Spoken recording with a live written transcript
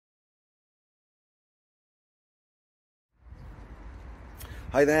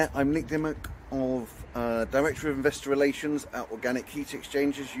Hi there, I'm Nick Dimmock of Director of Investor Relations at Organic Heat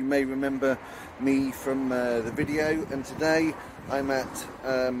Exchangers. You may remember me from the video, and today I'm at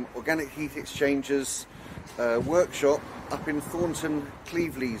Organic Heat Exchangers workshop up in Thornton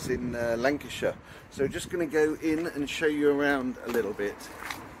Cleveleys in Lancashire. So just going to go in and show you around a little bit.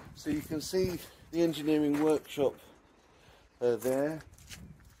 So you can see the engineering workshop there.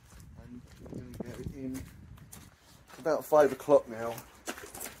 And we're going to go in. It's about 5 o'clock now.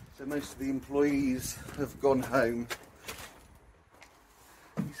 So most of the employees have gone home.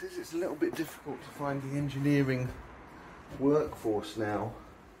 He says it's a little bit difficult to find the engineering workforce now,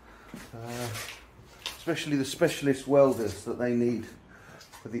 especially the specialist welders that they need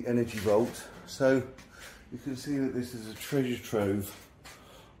for the Energy Vault. So you can see that this is a treasure trove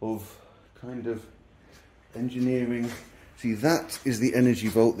of kind of engineering. See, that is the Energy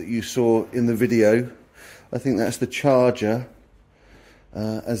Vault that you saw in the video. I think that's the charger.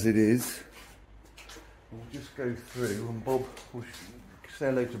 As it is, we'll just go through, and Bob, we'll say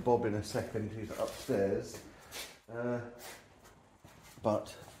hello to Bob in a second, he's upstairs.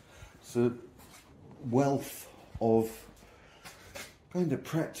 But it's a wealth of kind of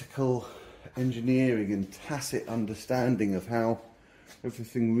practical engineering and tacit understanding of how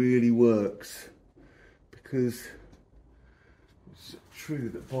everything really works, because it's true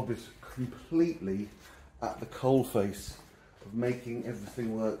that Bob is completely at the coalface of making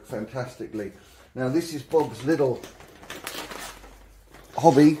everything work fantastically. Now this is Bob's little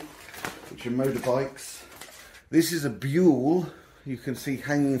hobby, which are motorbikes. This is a Buell, you can see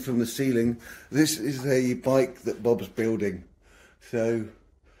hanging from the ceiling. This is a bike that Bob's building. So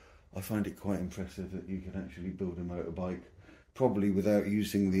I find it quite impressive that you can actually build a motorbike, probably without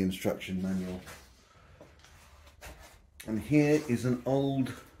using the instruction manual. And here is an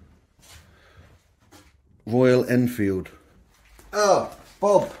old Royal Enfield. Ah,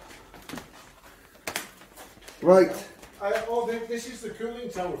 Bob. Right. This is the cooling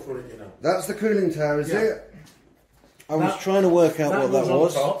tower for it, you know. That's the cooling tower, is it? I was trying to work out what that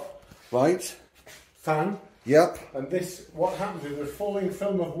was. On top. Right. Fan. Yep. And this, what happens is there's falling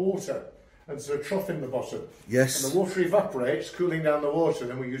film of water, and there's a trough in the bottom. Yes. And the water evaporates, cooling down the water,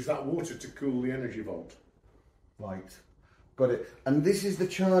 and then we use that water to cool the Energy Vault. Right. Got it. And this is the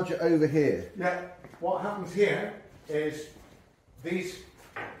charger over here. Yeah. What happens here is these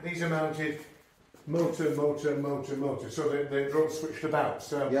are mounted motor. So they're all switched about.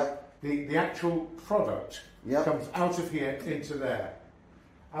 So yep. the actual product comes out of here into there,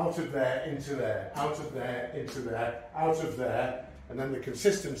 out of there into there, out of there into there, out of there, and then the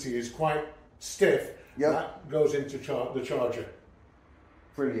consistency is quite stiff. Yep. That goes into the charger.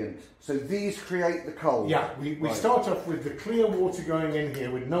 Brilliant. So these create the cold. Yeah, we start off with the clear water going in here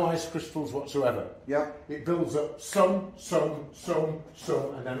with no ice crystals whatsoever. Yep. It builds up some,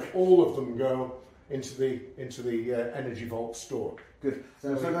 and then all of them go into the Energy Vault store. Good.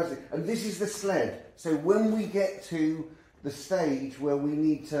 So fantastic. And this is the sled. So when we get to the stage where we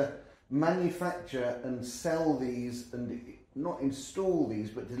need to manufacture and sell these, and not install these,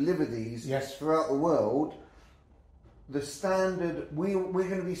 but deliver these throughout the world, the standard, we're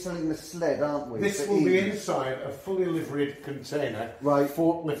going to be selling the sled, aren't we? This will be inside a fully liveried container,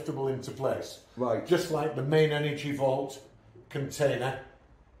 forkliftable into place. Right. Just like the main Energy Vault container,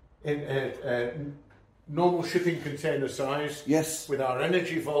 in a normal shipping container size. Yes. With our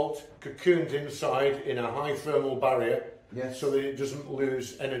Energy Vault cocooned inside in a high thermal barrier. Yes. So that it doesn't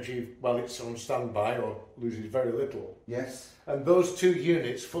lose energy while it's on standby, or loses very little. Yes. And those two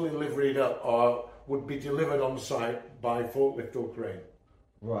units, fully liveried up, would be delivered on site by forklift or crane.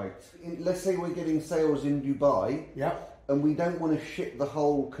 Right. Let's say we're getting sales in Dubai. Yeah. And we don't want to ship the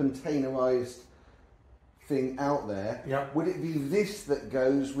whole containerized thing out there. Yeah. Would it be this that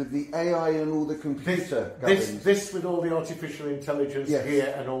goes with the AI and all the computer gubbins? This with all the artificial intelligence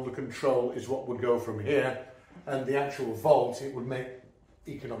here and all the control is what would go from here. And the actual vault, it would make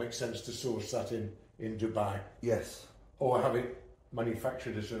economic sense to source that in Dubai. Yes. Or have it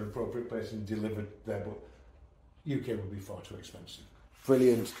manufactured at an appropriate place and delivered there, but UK would be far too expensive.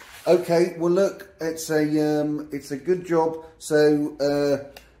 Brilliant. Okay, well look, it's a good job. So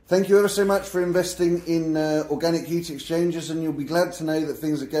thank you ever so much for investing in Organic Heat Exchangers, and you'll be glad to know that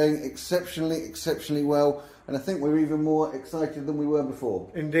things are going exceptionally well. And I think we're even more excited than we were before.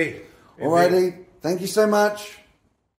 Indeed. Alrighty, thank you so much.